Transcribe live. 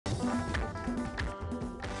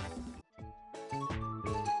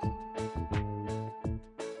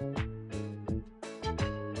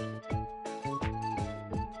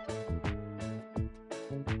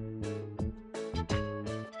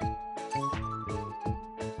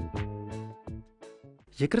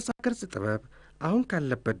የቅርጻ ቅርጽ ጥበብ አሁን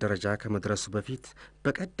ካለበት ደረጃ ከመድረሱ በፊት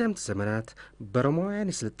በቀደምት ዘመናት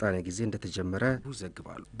በሮማውያን የስልጣኔ ጊዜ እንደተጀመረ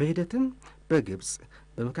ይዘግባሉ። በሂደትም በግብፅ፣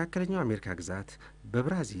 በመካከለኛው አሜሪካ ግዛት፣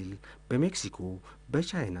 በብራዚል፣ በሜክሲኮ፣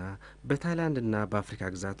 በቻይና፣ በታይላንድና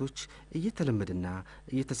በአፍሪካ ግዛቶች እየተለመደና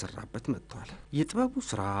እየተሰራበት መጥቷል። የጥበቡ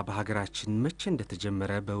ስራ በሀገራችን መቼ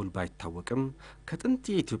እንደተጀመረ በውል ባይታወቅም ከጥንት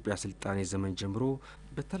የኢትዮጵያ ስልጣኔ ዘመን ጀምሮ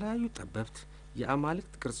በተለያዩ ጠበብት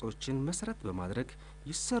የአማልክት ቅርጾችን መሰረት በማድረግ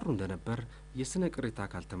ይሰሩ እንደነበር የስነ ቅሪተ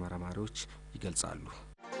አካል ተመራማሪዎች ይገልጻሉ።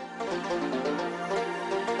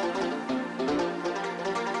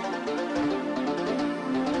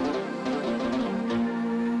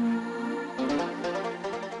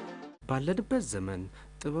 ባለንበት ዘመን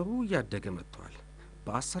ጥበቡ እያደገ መጥቷል።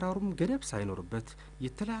 በአሰራሩም ገደብ ሳይኖርበት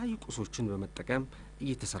የተለያዩ ቁሶችን በመጠቀም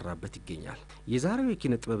እየተሰራበት ይገኛል። የዛሬው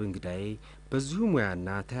የኪነ ጥበብ እንግዳዬ በዚሁ ሙያና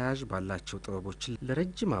ተያያዥ ባላቸው ጥበቦች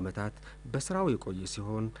ለረጅም ዓመታት በስራው የቆየ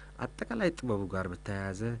ሲሆን አጠቃላይ ጥበቡ ጋር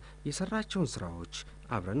በተያያዘ የሰራቸውን ስራዎች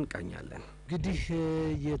አብረን እንቃኛለን። እንግዲህ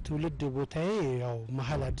የትውልድ ቦታዬ ያው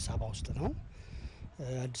መሀል አዲስ አበባ ውስጥ ነው።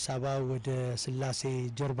 አዲስ አበባ ወደ ስላሴ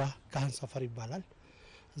ጀርባ ካህን ሰፈር ይባላል።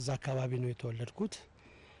 እዛ አካባቢ ነው የተወለድኩት።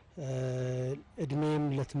 እድሜም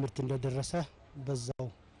ለትምህርት እንደደረሰ በዛው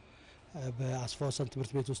በአስፋወሰን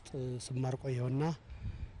ትምህርት ቤት ውስጥ ስማር ቆየውና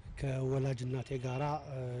ከወላጅ እናቴ ጋራ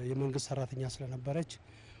የመንግስት ሰራተኛ ስለነበረች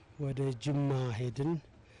ወደ ጅማ ሄድን።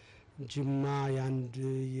 ጅማ የአንድ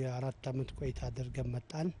የ4 አመት ቆይታ አድርገን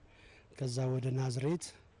መጣን። ከዛ ወደ ናዝሬት፣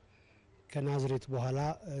 ከናዝሬት በኋላ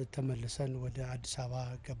ተመልሰን ወደ አዲስ አበባ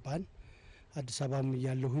ገባን። አዲስ አበባም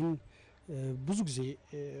እያለሁኝ ብዙ ጊዜ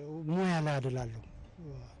ሙያ ላይ አደላለሁ።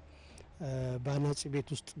 በአናጺ ቤት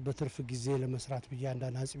ውስጥ በትርፍ ጊዜ ለመስራት ብዬ አንድ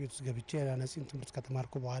አናጺ ቤት ውስጥ ገብቼ አናጺን ትምህርት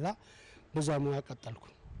ከተማርኩ በኋላ በዛ ሙያ ቀጠልኩ።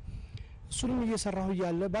 እሱንም እየሰራሁ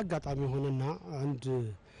እያለ በአጋጣሚ ሆነና አንድ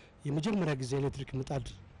የመጀመሪያ ጊዜ ኤሌክትሪክ ምጣድ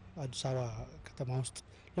አዲስ አበባ ከተማ ውስጥ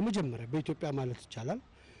ለመጀመሪያ በኢትዮጵያ ማለት ይቻላል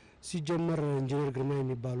ሲጀመር ኢንጂነር ግርማ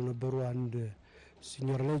የሚባሉ ነበሩ። አንድ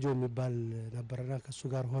ሲኒየር ሌጆ የሚባል ነበርና ከሱ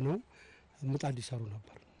ጋር ሆነው ምጣድ ይሰሩ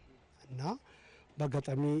ነበር እና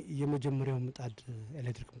በአጋጣሚ የመጀመሪያው ምጣድ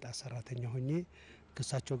ኤሌክትሪክ ምጣድ ሰራተኛ ሆኜ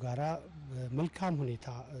ከሳቸው ጋራ መልካም ሁኔታ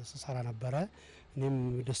ስሰራ ነበረ። እኔም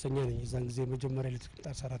ደስተኛ ነኝ። የዛን ጊዜ የመጀመሪያ ኤሌክትሪክ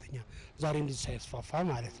ምጣድ ሰራተኛ ዛሬ እንዲህ ሳይስፋፋ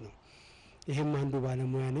ማለት ነው። ይሄም አንዱ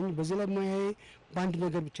ባለሙያ ነኝ። በዚህ ላይ ሙያዬ በአንድ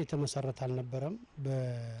ነገር ብቻ የተመሰረተ አልነበረም።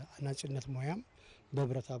 በአናጺነት ሙያም፣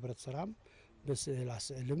 በብረታ ብረት ስራም፣ በስዕላ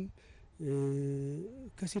ስዕልም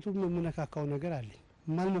ከሴቱም የምነካካው ነገር አለኝ።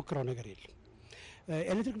 የማልሞክረው ነገር የለም።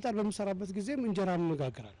 ኤሌክትሪክ ምጣድ በምሰራበት ጊዜም እንጀራ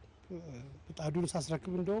መጋገራለሁ። ምጣዱን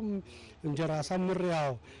ሳስረክብ እንደውም እንጀራ ሳምር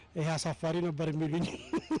ያው ይሄ አሳፋሪ ነበር የሚሉኝ።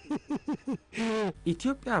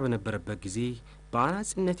 ኢትዮጵያ በነበረበት ጊዜ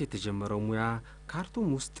በአናጺነት የተጀመረው ሙያ ካርቱም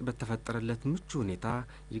ውስጥ በተፈጠረለት ምቹ ሁኔታ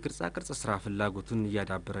የቅርጻ ቅርጽ ስራ ፍላጎቱን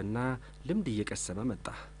እያዳበረና ልምድ እየቀሰመ መጣ።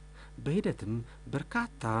 በሂደትም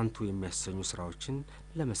በርካታ አንቱ የሚያሰኙ ስራዎችን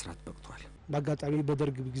ለመስራት በቅቷል። በአጋጣሚ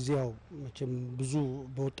በደርግ ጊዜ ያው መቼም ብዙ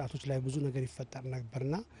በወጣቶች ላይ ብዙ ነገር ይፈጠር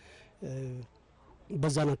ነበርና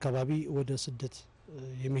በዛን አካባቢ ወደ ስደት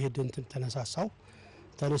የመሄድ እንትን ተነሳሳው።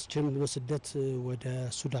 ተነስቼም በስደት ወደ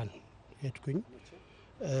ሱዳን ሄድኩኝ።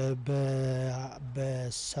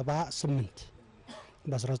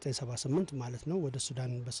 በ1978 ማለት ነው ወደ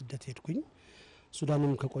ሱዳን በስደት ሄድኩኝ።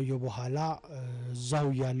 ሱዳንም ከቆየው በኋላ እዛው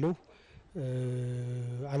ያለው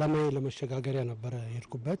አላማዬ ለመሸጋገሪያ ነበረ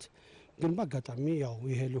ሄድኩበት። ግን በአጋጣሚ ያው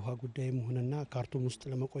የእህል ውሃ ጉዳይም ሆነና ካርቱም ውስጥ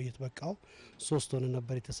ለመቆየት በቃው። 3 ሆነ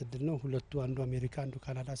ነበር የተሰደድነው። 2 አንዱ አሜሪካ አንዱ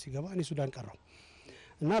ካናዳ ሲገባ እኔ ሱዳን ቀረው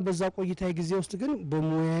እና በዛ ቆይታ ጊዜ ውስጥ ግን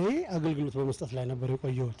በሙያዬ አገልግሎት በመስጠት ላይ ነበር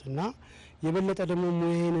የቆየሁት እና የበለጠ ደግሞ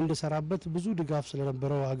ሙያዬን እንድሰራበት ብዙ ድጋፍ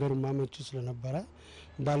ስለነበረው ሀገር ማመች ስለነበረ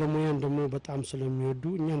ባለሙያን ደግሞ በጣም ስለሚወዱ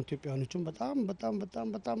እኛን ኢትዮጵያውያኖችን በጣም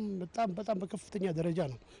በከፍተኛ ደረጃ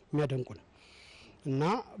ነው የሚያደንቁን እና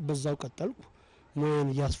በዛው ቀጠልኩ። ሙያን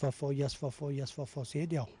እያስፋፋው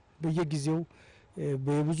ሲሄድ ያው በየጊዜው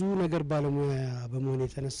በብዙ ነገር ባለሙያ በመሆን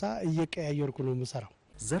የተነሳ እየቀያየርኩ ነው የምሰራው።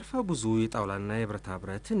 ዘርፈ ብዙ የጣውላና የብረታ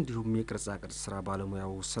ብረት እንዲሁም የቅርጻ ቅርጽ ስራ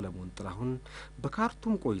ባለሙያው ሰለሞን ጥላሁን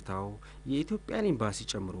በካርቱም ቆይታው የኢትዮጵያን ኤምባሲ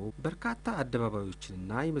ጨምሮ በርካታ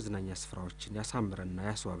አደባባዮችንና የመዝናኛ ስፍራዎችን ያሳመረና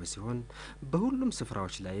ያስዋበ ሲሆን በሁሉም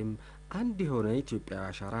ስፍራዎች ላይም አንድ የሆነ ኢትዮጵያዊ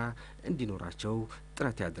አሻራ እንዲኖራቸው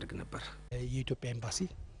ጥረት ያደርግ ነበር። የኢትዮጵያ ኤምባሲ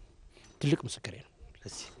ትልቅ ምስክሬ ነው።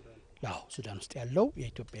 ለዚህ ያው ሱዳን ውስጥ ያለው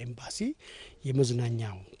የኢትዮጵያ ኤምባሲ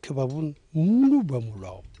የመዝናኛው ክበቡን ሙሉ በሙሉ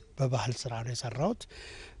በባህል ስራ ነው የሰራውት።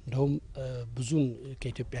 እንደውም ብዙን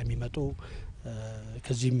ከኢትዮጵያ የሚመጡ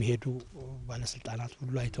ከዚህ የሚሄዱ ባለስልጣናት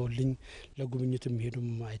ሁሉ አይተውልኝ ለጉብኝት የሚሄዱም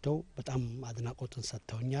አይተው በጣም አድናቆትን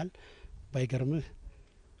ሰጥተውኛል። ባይገርምህ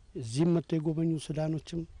እዚህም መጥተው የጎበኙ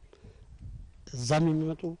ሱዳኖችም እዛም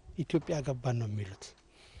የሚመጡ ኢትዮጵያ ገባን ነው የሚሉት።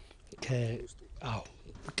 አዎ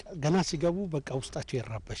ገና ሲገቡ በቃ ውስጣቸው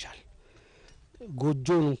ይራበሻል።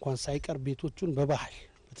 ጎጆን እንኳን ሳይቀር ቤቶቹን በባህል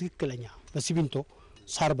በትክክለኛ በሲሚንቶ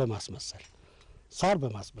ሳር በማስመሰል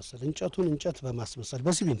እንጨቱን እንጨት በማስመሰል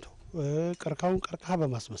በሲሚንቶ ቀርካውን ቀርካህ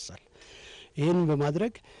በማስመሰል ይህን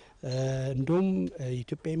በማድረግ እንደውም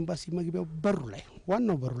ኢትዮጵያ ኤምባሲ መግቢያው በሩ ላይ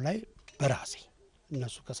ዋናው በሩ ላይ በራሴ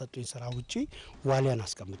እነሱ ከሰጡኝ ስራ ውጪ ዋሊያን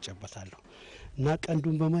አስቀምጬበታለሁ እና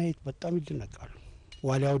ቀንዱን በማየት በጣም ይደነቃሉ።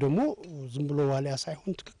 ዋሊያው ደግሞ ዝም ብሎ ዋሊያ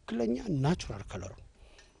ሳይሆን ትክክለኛ ናቹራል ከለሩ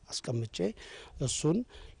አስቀምጬ እሱን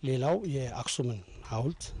ሌላው የአክሱምን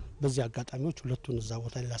ሐውልት በዚህ አጋጣሚዎች ሁለቱን እዛ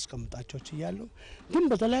ቦታ ላይ ላስቀምጣቸው ይችላልው። ግን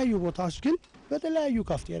በተለያዩ ቦታዎች ግን በተለያዩ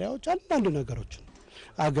ካፍቴሪያዎች አንዳንድ ነገሮችን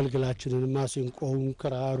አገልግላችንን ማሲንቆውን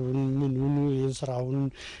ክራሩን ምኑን የስራውን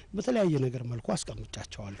በተለያየ ነገር መልኩ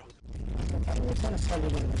አስቀምጫቸዋለሁ።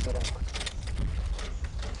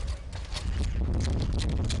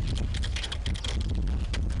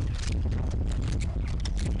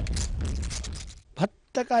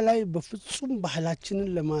 አጠቃላይ በፍጹም ባህላችንን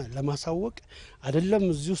ለማሳወቅ አይደለም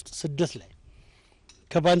እዚህ ውስጥ ስደት ላይ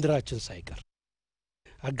ከባንዲራችን ሳይቀር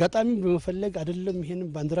አጋጣሚ በመፈለግ አይደለም ይሄንን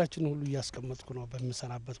ባንዲራችን ሁሉ ያስቀመጥኩ ነው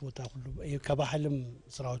በመሰናበት ቦታ ሁሉ ከባህልም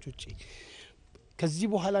ስራዎች ውጪ ከዚህ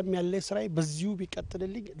በኋላም ያለ ስራይ በዚሁ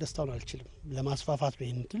ቢቀጥልልኝ ደስታውን አልችልም። ለማስፋፋት ነው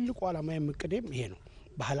ይሄን ትልቁ ዓላማዬ መቀደም ይሄ ነው።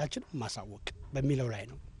 ባህላችን ማሳወቅ በሚለው ላይ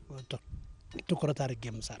ነው ትኩረት አድርጌ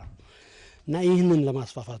የምሰራው እና ይህንን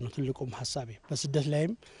ለማስፋፋት ነው ትልቁም ሐሳቤ። በስደት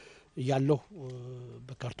ላይም ያለው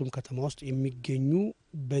በካርቱም ከተማ ውስጥ የሚገኙ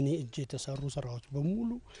በኔ እጅ የተሰሩ ስራዎች በሙሉ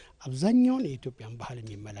አብዛኛውን የኢትዮጵያን ባህል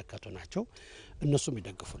የሚመለከቱ ናቸው። እነሱም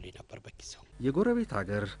ይደግፉልኝ ነበር በጊዜው። የጎረቤት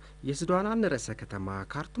ሀገር የሱዳን ርዕሰ ከተማ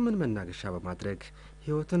ካርቱምን መናገሻ በማድረግ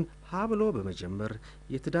ህይወትን ሀብሎ በመጀመር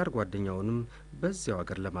የትዳር ጓደኛውንም በዚያው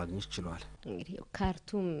ሀገር ለማግኘት ችሏል። እንግዲህ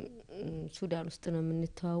ካርቱም ሱዳን ውስጥ ነው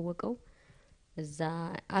የምንተዋወቀው። እዛ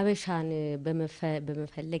አበሻን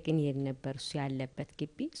በመፈለግ እንሄድ ነበር። እሱ ያለበት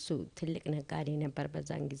ግቢ እሱ ትልቅ ነጋዴ ነበር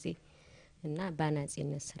በዛን ጊዜ እና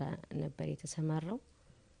ባናጺነት ስራ ነበር የተሰማራው።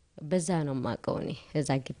 በዛ ነው ማቀው እኔ እዛ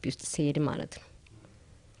ግቢ ውስጥ ሲሄድ ማለት ነው።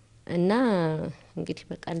 እና እንግዲህ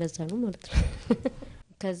በቃ እንደዛ ነው ማለት ነው።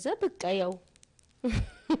 ከዛ በቃ ያው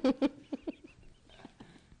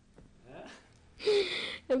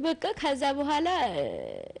በቃ ከዛ በኋላ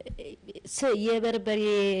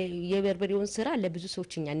የበርበሬውን ስራ ለብዙ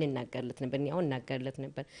ሰዎች እኛ እንናገርለት ነበር። እኛው እናገርለት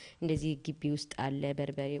ነበር እንደዚህ ግቢ ውስጥ አለ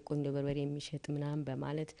በርበሬ ቆንጆ በርበሬ የሚሸጥ ምናምን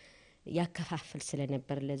በማለት ያከፋፍል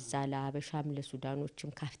ስለነበር ለዛ ለአበሻም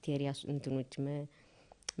ለሱዳኖችም ካፍቴሪያ እንትኖች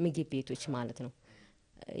ምግብ ቤቶች ማለት ነው።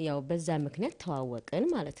 ያው በዛ ምክንያት ተዋወቅን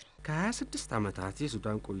ማለት ነው። ከ26 ዓመታት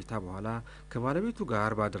የሱዳን ቆይታ በኋላ ከባለቤቱ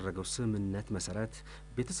ጋር ባደረገው ስምምነት መሰረት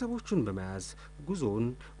ቤተሰቦቹን በመያዝ ጉዞውን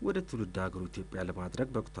ወደ ትውልድ ሀገሩ ኢትዮጵያ ለማድረግ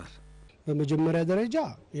በቅቷል። በመጀመሪያ ደረጃ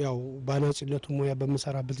ያው ባናጺነቱ ሙያ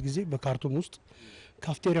በመሰራበት ጊዜ በካርቱም ውስጥ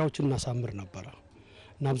ካፍቴሪያዎችን እናሳምር ነበር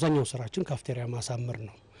እና አብዛኛው ስራችን ካፍቴሪያ ማሳመር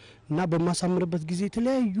ነው እና በማሳምርበት ጊዜ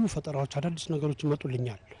የተለያዩ ፈጠራዎች አዳዲስ ነገሮች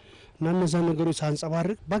ይመጡልኛል እና እነዛ ነገሮች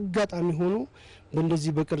ሳንጸባርቅ በአጋጣሚ ሆኖ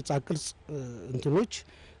በእንደዚህ በቅርጻ ቅርጽ እንትኖች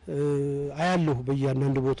አያለሁ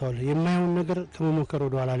በእያንዳንዱ ቦታው ላይ የማየውን ነገር ከመሞከር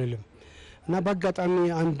ወደ ኋላ አልልም እና በአጋጣሚ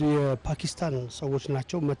አንድ የፓኪስታን ሰዎች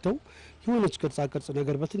ናቸው መጥተው የሆነች ቅርጻ ቅርጽ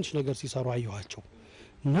ነገር በትንሽ ነገር ሲሰሩ አየኋቸው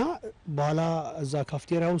እና በኋላ እዛ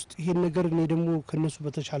ካፍቴሪያ ውስጥ ይሄን ነገር እኔ ደግሞ ከነሱ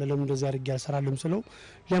በተሻለ ለምን እንደዚህ አድርጌ አልሰራለም ስለው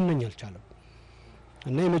ሊያመኝ አልቻለም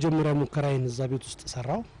እና የመጀመሪያ ሙከራዬን እዛ ቤት ውስጥ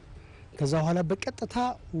ሰራው። ከዛ በኋላ በቀጥታ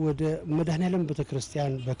ወደ መድኃኔዓለም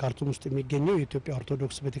ቤተክርስቲያን በካርቱም ውስጥ የሚገኘው የኢትዮጵያ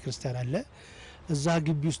ኦርቶዶክስ ቤተክርስቲያን አለ። እዛ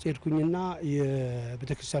ግቢ ውስጥ ሄድኩኝና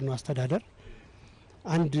የቤተክርስቲያኑ አስተዳደር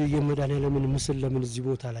አንድ የመድኃኔዓለምን ምስል ለምን እዚህ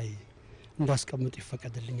ቦታ ላይ እንዳስቀምጥ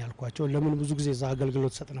ይፈቀድልኝ አልኳቸው። ለምን ብዙ ጊዜ እዛ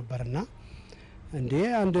አገልግሎት ሰጥ ነበርና እንዴ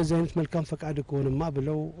እንደዚህ አይነት መልካም ፈቃድ ከሆነማ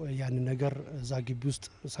ብለው ያን ነገር እዛ ግቢ ውስጥ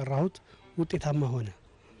ሰራሁት። ውጤታማ ሆነ።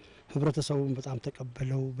 ህብረተሰቡን በጣም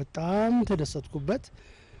ተቀበለው። በጣም ተደሰትኩበት።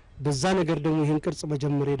 በዛ ነገር ደግሞ ይሄን ቅርጽ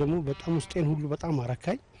መጀመሪያ ደግሞ በጣም ውስጤን ሁሉ በጣም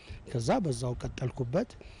አረካኝ። ከዛ በዛው ቀጠልኩበት።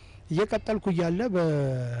 እየቀጠልኩ ያለ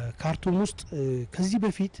በካርቱም ውስጥ ከዚህ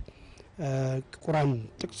በፊት ቁርአን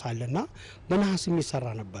ጥቅስ አለና በነሐስ የሚሰራ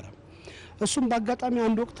ነበር። እሱም በአጋጣሚ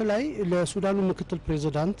አንድ ወቅት ላይ ለሱዳኑ ምክትል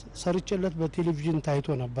ፕሬዝዳንት ሰርቼለት በቴሌቪዥን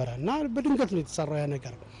ታይቶ ነበርና በድንገት ነው የተሰራው ያ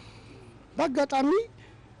ነገር። በአጋጣሚ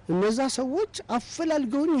እነዛ ሰዎች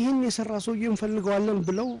አፈላልገውን ይሄን የሰራ ሰውዬ እንፈልገዋለን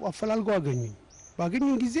ብለው አፈላልገው አገኙኝ።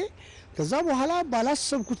 ባገኙኝ ጊዜ ከዛ በኋላ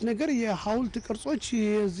ባላሰብኩት ነገር የሐውልት ቅርጾች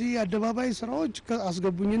የዚህ አደባባይ ስራዎች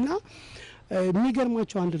አስገቡኝና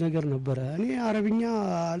የሚገርማቸው አንድ ነገር ነበር። እኔ አረብኛ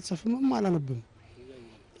አልጽፍምም አላነብም።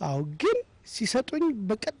 አው ግን ሲሰጡኝ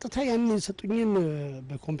በቀጥታ ያን የሰጡኝን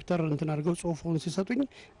በኮምፒውተር እንትን አድርገው ጽሁፉን ሲሰጡኝ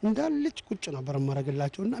እንዳለች ቁጭ ነበር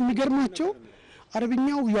ማረግላቸው እና የሚገርማቸው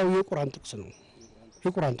አረብኛው ያው የቁርአን ጥቅስ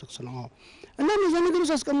ነው እና እነዛ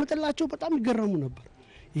ነገሮች አስቀምጥላቸው በጣም ይገረሙ ነበር።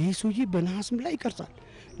 ይሄ ሰውዬ በነሐስም ላይ ይቀርጻል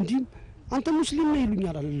እንዲህ አንተ ሙስሊም ነህ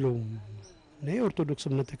ይሉኛል አይደለም ነኝ ኦርቶዶክስ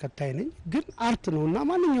እምነት ተከታይ ነኝ ግን አርት ነውና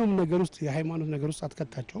ማንኛውም ነገር ውስጥ የሃይማኖት ነገር ውስጥ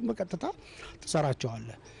አትከታቸውም በቀጥታ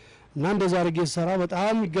ተሰራቸዋለህ እና እንደዛ አርጌ ሰራ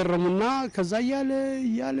በጣም ይገረሙና ከዛ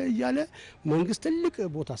ያለ መንግስት ትልቅ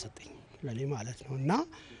ቦታ ሰጠኝ ለኔ ማለት ነውና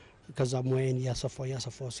ከዛ ሞየን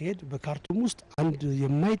ያሰፋው ሲሄድ በካርቱም ውስጥ አንድ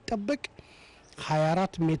የማይጠበቅ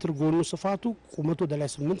 24 ሜትር ጎኑ ስፋቱ ቁመቱ ወደ ላይ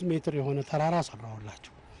 8 ሜትር የሆነ ተራራ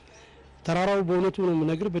ሰራውላቸው። ተራራው በእውነቱ ነው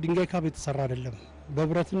ነገር በድንጋይ ካብ የተሰራ አይደለም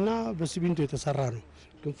በብረትና በሲሚንቶ የተሰራ ነው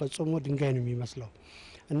ግን ፈጽሞ ድንጋይ ነው የሚመስለው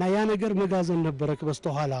እና ያ ነገር መጋዘን ነበረ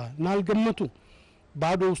በስተኋላ እና አልገመቱ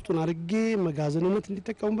ባዶ ውስጡን አርጌ መጋዘንነት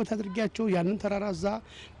እንዲጠቀሙበት አድርጊያቸው ያንን ተራራዛ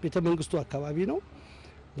ቤተ መንግስቱ አካባቢ ነው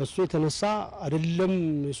በሱ የተነሳ አይደለም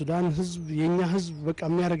የሱዳን ህዝብ የኛ ህዝብ በቃ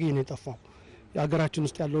የሚያረገኝ ነው የጠፋው የሀገራችን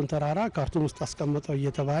ውስጥ ያለውን ተራራ ካርቱም ውስጥ አስቀምጠው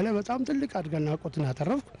እየተባለ በጣም ትልቅ አድገና ቆጥና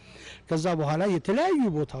ተረፍኩ። ከዛ በኋላ የተለያዩ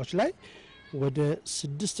ቦታዎች ላይ ወደ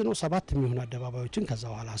 6 ነው 7 የሚሆኑ አደባባዮችን ከዛ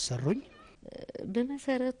በኋላ አሰሩኝ።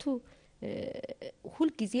 በመሰረቱ ሁሉ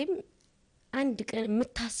ጊዜም አንድ ቀን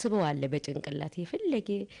የምታስበው አለ በጭንቅላት የፈለገ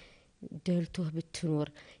ደልቶህ ብትኖር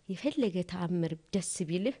የፈለገ ተአምር ደስ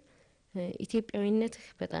ቢልህ ኢትዮጵያዊነት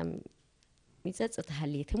በጣም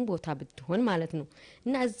ይጸጽታል የትም ቦታ ብትሆን ማለት ነው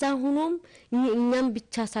እና እዛ ሆኖም እኛም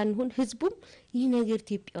ብቻ ሳንሆን ህዝቡም ይህ ነገር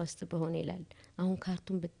ኢትዮጵያ ውስጥ በሆነ ይላል። አሁን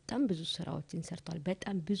ካርቱም በጣም ብዙ ስራዎችን ሰርቷል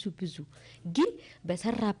በጣም ብዙ ግን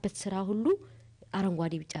በሰራበት ስራ ሁሉ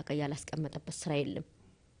አረንጓዴ ቢጫ ቀይ ያላስቀመጠበት ስራ የለም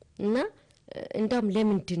እና እንደም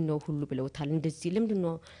ለምንድን ነው ሁሉ ብለውታል እንደዚህ ለምንድን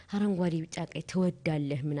ነው አረንጓዴ ቢጫ ቀይ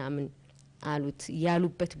ተወዳለህ ምናምን አሉት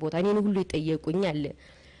ያሉበት ቦታ እኔን ሁሉ ይጠየቁኛል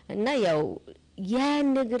እና ያው ያ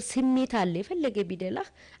ነገር ስሜት አለ የፈለገ ቢደላህ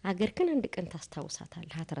አገርክን አንድ ቀን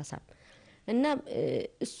ታስታውሳታለህ አትረሳም እና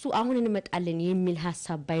እሱ አሁን እንመጣለን የሚል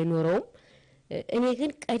ሐሳብ ባይኖረውም እኔ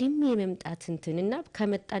ግን ቀድሜ መምጣት እንትንና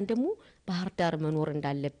ከመጣን ደግሞ ባህር ዳር መኖር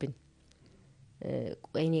እንዳለብን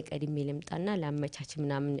ቆይኔ ቀድሜ ለምጣና ላመቻች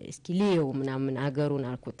ምናምን እስኪ ሊየው ምናምን አገሩን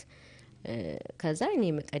አልኩት። ከዛ እኔ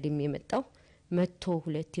ቀድሜ መጣው መጥቶ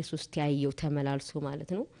 2 3 ያየው ተመላልሶ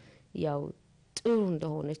ማለት ነው ያው ጥሩ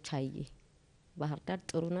እንደሆነች አየ ባህር ዳር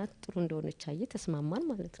ጥሩ ናት ጥሩ እንደሆነች አየ ተስማማን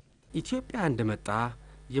ማለት ነው። ኢትዮጵያ እንደመጣ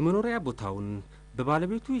የመኖሪያ ቦታውን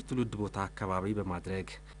በባለቤቱ የትውልድ ቦታ አካባቢ በማድረግ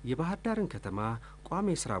የባህር ዳርን ከተማ ቋሚ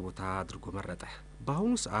የሥራ ቦታ አድርጎ መረጠ።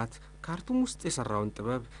 በአሁኑ ሰዓት ካርቱም ውስጥ የሰራውን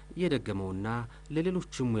ጥበብ እየደገመውና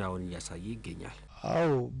ለሌሎችም ሙያውን እያሳየ ይገኛል።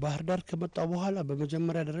 አው ባህር ዳር ከመጣ በኋላ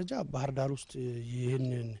በመጀመሪያ ደረጃ ባህር ዳር ውስጥ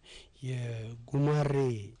ይህንን የጉማሬ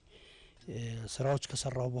ስራዎች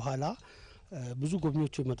ከሰራው በኋላ ብዙ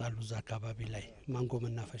ጎብኚዎች ይመጣሉ እዛ አካባቢ ላይ ማንጎ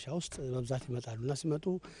መናፈሻ ውስጥ በብዛት ይመጣሉና ሲመጡ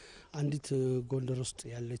አንዲት ጎንደር ውስጥ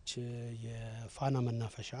ያለች የፋና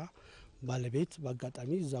መናፈሻ ባለቤት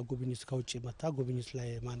በአጋጣሚ እዛ ጉብኝት ከውጭ መጣ ጉብኝት ላይ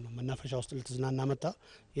ማን ነው መናፈሻ ውስጥ ልትዝናና መጣ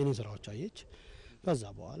የኔ ስራዎች አየች። ከዛ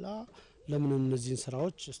በኋላ ለምን እነዚህን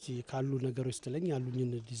ስራዎች እስቲ ካሉ ነገሮች ስትለኝ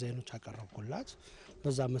ያሉኝን ዲዛይኖች አቀረብኩላት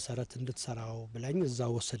በዛ መሰረት እንድትሰራው ብላኝ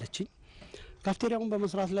እዛ ወሰደችኝ። ካፍቴሪያውን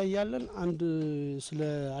በመስራት ላይ ያለን አንድ ስለ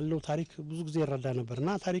አለው ታሪክ ብዙ ጊዜ ይረዳ ነበርና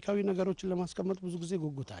ታሪካዊ ነገሮችን ለማስቀመጥ ብዙ ጊዜ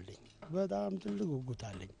ጉጉት አለኝ በጣም ትልቅ ጉጉት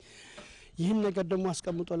አለኝ። ይህን ነገር ደግሞ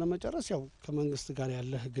አስቀምጦ ለመጨረስ ያው ከመንግስት ጋር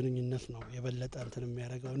ያለ ግንኙነት ነው የበለጠ እንትን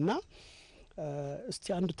የሚያደርገውና እስቲ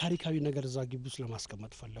አንድ ታሪካዊ ነገር እዛ ግቢ ውስጥ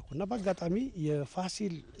ለማስቀመጥ ፈለኩና በአጋጣሚ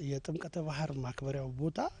የፋሲል የጥምቀተ ባህር ማክበሪያው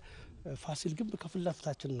ቦታ ፋሲል ግንብ ከፊት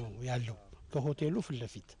ለፊታችን ነው ያለው ከሆቴሉ ፊት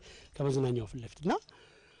ለፊት ከመዝናኛው ፊት ለፊትና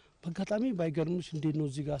በአጋጣሚ ባይገርምሽ እንዴት ነው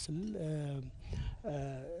እዚህ ጋር ስል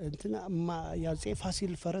እንትና ያጼ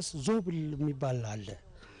ፋሲል ፈረስ ዞብል የሚባል አለ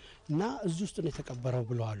እና እዚህ ውስጥ ነው የተቀበረው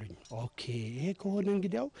ብለው አሉኝ። ኦኬ ይሄ ከሆነ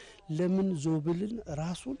እንግዲያው ለምን ዞብልን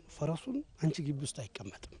ራሱን ፈረሱን አንቺ ግቢ ውስጥ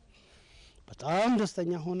አይቀመጥም? በጣም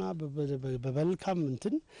ደስተኛ ሆና በበልካም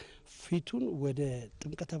እንትን ፊቱን ወደ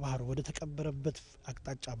ጥምቀተ ባህር ወደ ተቀበረበት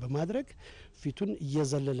አቅጣጫ በማድረግ ፊቱን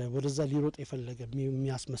እየዘለለ ወደዛ ሊሮጥ የፈለገ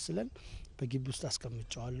የሚያስመስለን በግቢ ውስጥ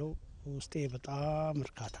አስቀምጫዋለሁ። ውስጤ በጣም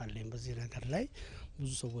እርካታ አለኝ በዚህ ነገር ላይ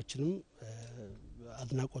ብዙ ሰዎችንም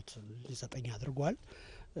አድናቆት ሊሰጠኝ አድርጓል።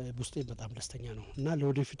 ውስጤ በጣም ደስተኛ ነው እና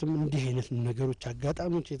ለወደፊትም እንዲህ አይነት ነገሮች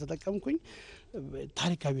አጋጣሚዎች የተጠቀምኩኝ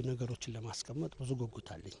ታሪካዊ ነገሮችን ለማስቀመጥ ብዙ ጉጉት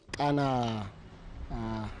አለኝ። ቃና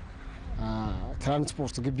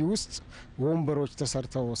ትራንስፖርት ግቢ ውስጥ ወንበሮች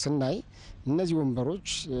ተሰርተው ስናይ እነዚህ ወንበሮች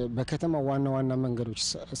በከተማ ዋና መንገዶች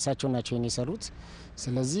እሳቸው ናቸው የሰሩት።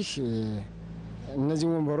 ስለዚህ እነዚህ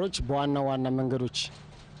ወንበሮች በዋና መንገዶች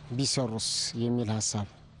ቢሰሩስ የሚል ሀሳብ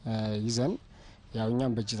ይዘን ያው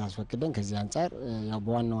እኛም በጅት አስፈቅደን ከዚህ አንፃር ያው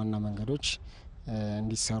በዋና ዋና መንገዶች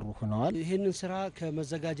እንዲሰሩ ሆነዋል። ይህንን ስራ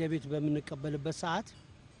ከመዘጋጃ ቤት በምንቀበልበት ሰዓት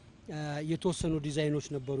የተወሰኑ ዲዛይኖች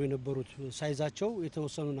የነበሩት ሳይዛቸው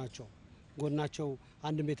የተወሰኑ ናቸው። ጎናቸው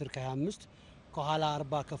 1 ሜትር ከ25 ከኋላ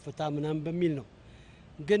 40 ከፍታ ምናምን በሚል ነው።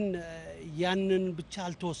 ግን ያንን ብቻ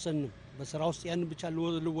አልተወሰንም። በስራ ውስጥ ያንን ብቻ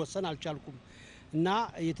ልወሰን አልቻልኩም እና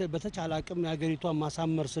በተቻለ አቅም የሀገሪቷን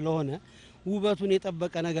ማሳመር ስለሆነ ውበቱን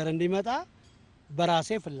የጠበቀ ነገር እንዲመጣ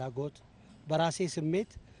በራሴ ፍላጎት በራሴ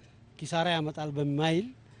ስሜት ኪሳራ ያመጣል በማይል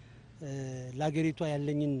ለሀገሪቷ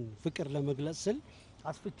ያለኝን ፍቅር ለመግለጽ ስል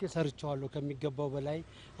አስፍቼ ሰርቻለሁ ከሚገባው በላይ።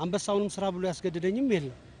 አንበሳውንም ስራ ብሎ ያስገድደኝም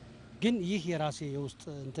የለም። ግን ይህ የራሴ የውስጥ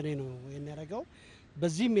እንትኔ ነው የሚያደርገው።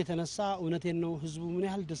 በዚህም የተነሳ እውነቴን ነው ህዝቡ ምን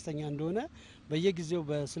ያህል ደስተኛ እንደሆነ በየጊዜው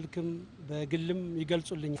በስልክም በግልም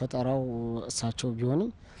ይገልጹልኝ። ፈጠራው እሳቸው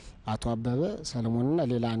ቢሆንም አቶ አበበ ሰለሞንና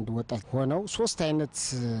ሌላ አንድ ወጣት ሆነው 3 አይነት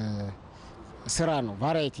ስራ ነው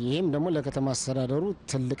ቫራይቲ። ይሄም ደግሞ ለከተማ አስተዳደሩ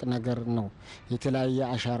ትልቅ ነገር ነው። የተለያየ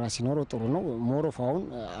አሻራ ሲኖረው ጥሩ ነው። ሞሮፋውን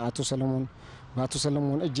በአቶ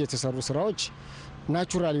ሰለሞን እጅ የተሰሩ ስራዎች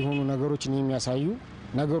ናቹራል የሆኑ ነገሮችን የሚያሳዩ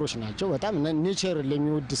ነገሮች ናቸው። በጣም ኔቸር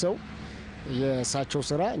ለሚወድ ሰው የእሳቸው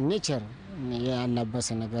ስራ ኔቸር ያላበሰ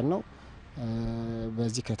ነገር ነው።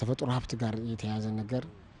 በዚህ ከተፈጥሮ ሀብት ጋር የተያያዘ ነገር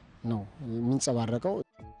ነው የሚንጸባረቀው።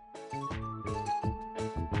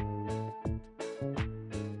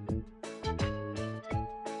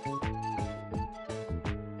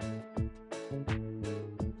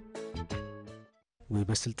 ወይ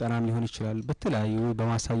በስልጠናም ሊሆን ይችላል በተለያዩ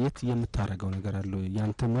በማሳየት የምታረጋው ነገር አለ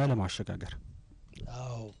ያንተ ሙያ ለማሸጋገር?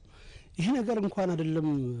 አዎ ይሄ ነገር እንኳን አይደለም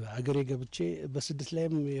ሀገሬ ገብቼ በስድስት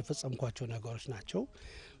ላይም የፈጸምኳቸው ነገሮች ናቸው።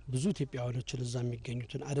 ብዙ ኢትዮጵያውያኖችን እዛ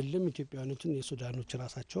የሚገኙትን አይደለም ኢትዮጵያውያኖችን የሱዳኖች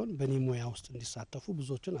ራሳቸውን በኔ ሙያ ውስጥ እንዲሳተፉ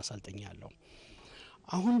ብዙዎችን አሳልጠኛለሁ።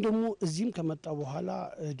 አሁን ደግሞ እዚህም ከመጣ በኋላ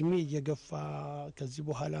እድሜ እየገፋ ከዚህ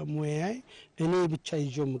በኋላ ሙያዬ እኔ ብቻ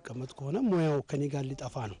ይዤው መቀመጥ ከሆነ ሙያው ከኔ ጋር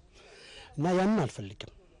ሊጠፋ ነው እና ያንን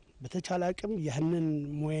አልፈልግም። በተቻለ አቅም ያንን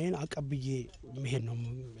ሙያዬን አቀብዬ መሄድ ነው።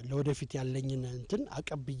 ለወደፊት ያለኝን እንትን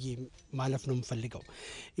አቀብዬ ማለፍ ነው የምፈልገው።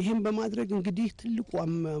 ይሄን በማድረግ እንግዲህ ትልቁ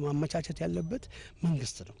ማመቻቸት ያለበት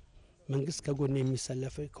መንግስት ነው። መንግስት ከጎን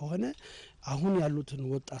የሚሰለፍ ከሆነ አሁን ያሉትን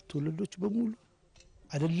ወጣት ትውልዶች በሙሉ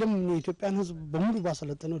አይደለም የኢትዮጵያን ሕዝብ በሙሉ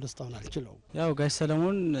ባሰለጠነው ደስታውን አልችለው። ያው ጋሽ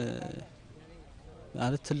ሰለሞን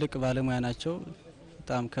ማለት ትልቅ ባለሙያ ናቸው።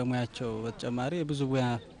 በጣም ከሙያቸው በተጨማሪ ብዙ ሙያ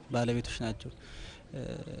ባለቤቶች ናቸው።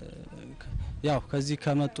 ያው ከዚህ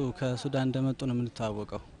ከመጡ ከሱዳን እንደመጡ ነው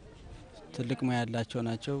የምንተዋወቀው። ትልቅ ሙያ ያላቸው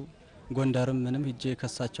ናቸው። ጎንደርም ምንም ሂጄ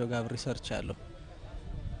ከሳቸው ጋር ሪሰርች ያለው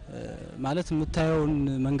ማለት የምታየውን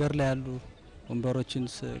መንገድ ላይ ያሉ ወንበሮችን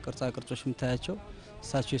ቅርጻ ቅርጾች የምታያቸው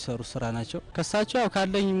እሳቸው የሰሩ ስራ ናቸው። ከሳቸው ያው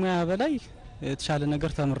ካለኝ ሙያ በላይ የተሻለ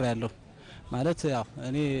ነገር ተምሬያለሁ። ማለት ያው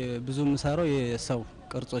እኔ ብዙ የምሰራው የሰው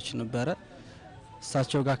ቅርጾች ነበረ።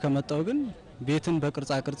 እሳቸው ጋር ከመጣው ግን ቤትን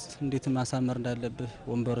በቅርጻ ቅርጽ እንዴት ማሳመር እንዳለብህ፣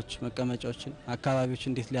 ወንበሮች፣ መቀመጫዎችን፣ አካባቢዎች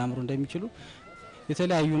እንዴት ሊያምሩ እንደሚችሉ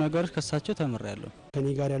የተለያዩ ነገሮች ከሳቸው ተምሬያለሁ። ከኔ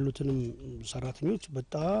ጋር ያሉትንም ሰራተኞች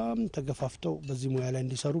በጣም ተገፋፍተው በዚህ ሙያ ላይ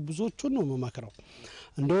እንዲሰሩ ብዙዎቹን ነው መማከረው።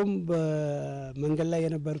 እንደውም በመንገድ ላይ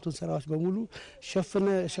የነበሩትን ስራዎች በሙሉ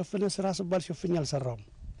ሸፍነ ስራ ስባል ሸፍኛ አልሰራውም።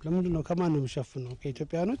 ለምንድን ነው ከማን ነው የምሸፍነው?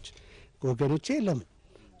 ከኢትዮጵያኖች ወገኖቼ ለምን?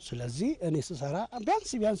 ስለዚህ እኔ ስሰራ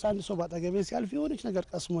ቢያንስ አንድ ሰው ባጠገቤ ሲያልፍ የሆነች ነገር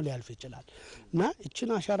ቀስሞ ሊያልፍ ይችላል እና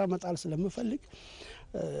እችን አሻራ መጣል ስለምፈልግ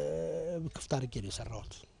ክፍት አድርጌ ነው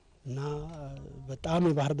የሰራሁት እና በጣም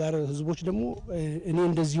የባህር ዳር ህዝቦች ደግሞ እኔ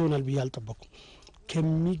እንደዚህ ይሆናል ብዬ አልጠበኩም።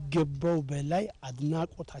 ከሚገባው በላይ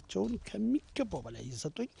አድናቆታቸውን ከሚገባው በላይ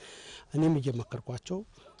እየሰጡኝ እኔም እየመከርኳቸው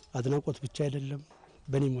አድናቆት ብቻ አይደለም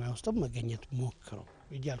በኔ ሙያ ውስጥም መገኘት ሞክረው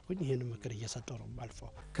እያልኩኝ ይሄን ምክር እየሰጠው ነው ባልፈው።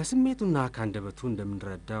 ከስሜቱና ካንደበቱ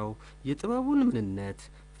እንደምንረዳው የጥበቡን ምንነት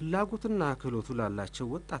ፍላጎትና ክህሎቱ ላላቸው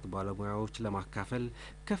ወጣት ባለሙያዎች ለማካፈል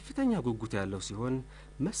ከፍተኛ ጉጉት ያለው ሲሆን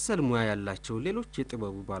መሰል ሙያ ያላቸው ሌሎች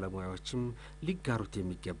የጥበቡ ባለሙያዎችም ሊጋሩት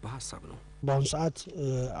የሚገባ ሀሳብ ነው። በአሁኑ ሰዓት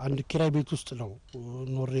አንድ ኪራይ ቤት ውስጥ ነው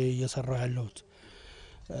ኖሬ እየሰራው ያለሁት።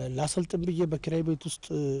 ላሰልጥን ብዬ በኪራይ ቤት ውስጥ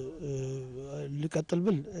ልቀጥል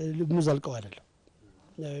ብል ምዘልቀው አይደለም።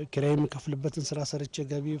 ኪራይ የምከፍልበትን ስራ ሰርቼ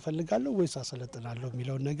ገቢ እፈልጋለሁ ወይስ አሰለጥናለሁ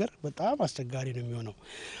የሚለውን ነገር በጣም አስቸጋሪ ነው የሚሆነው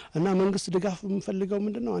እና መንግስት ድጋፍ የምፈልገው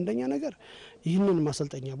ምንድነው? አንደኛ ነገር ይህንን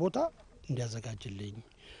ማሰልጠኛ ቦታ እንዲያዘጋጅልኝ፣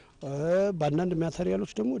 በአንዳንድ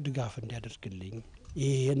ማቴሪያሎች ደግሞ ድጋፍ እንዲያደርግልኝ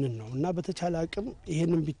ይሄንን ነው እና በተቻለ አቅም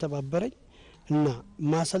ይሄንን ቢተባበረኝ እና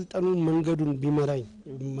ማሰልጠኑን መንገዱን ቢመራኝ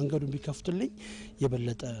መንገዱን ቢከፍትልኝ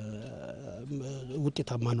የበለጠ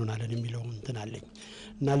ውጤታማ እንሆናለን የሚለው እንትን አለኝ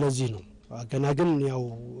እና ለዚህ ነው ገና ግን ያው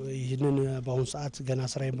ይህንን በአሁኑ ሰዓት ገና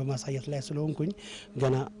ስራዬን በማሳየት ላይ ስለሆንኩኝ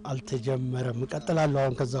ገና አልተጀመረም። እቀጥላለሁ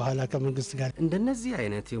አሁን ከዛ በኋላ ከመንግስት ጋር። እንደነዚህ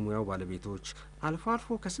አይነት የሙያው ባለቤቶች አልፎ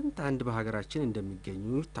አልፎ ከስንት አንድ በሀገራችን እንደሚገኙ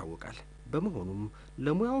ይታወቃል። በመሆኑም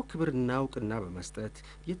ለሙያው ክብርና እውቅና በመስጠት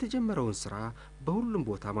የተጀመረውን ስራ በሁሉም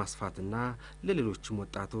ቦታ ማስፋትና ለሌሎችም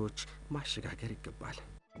ወጣቶች ማሸጋገር ይገባል።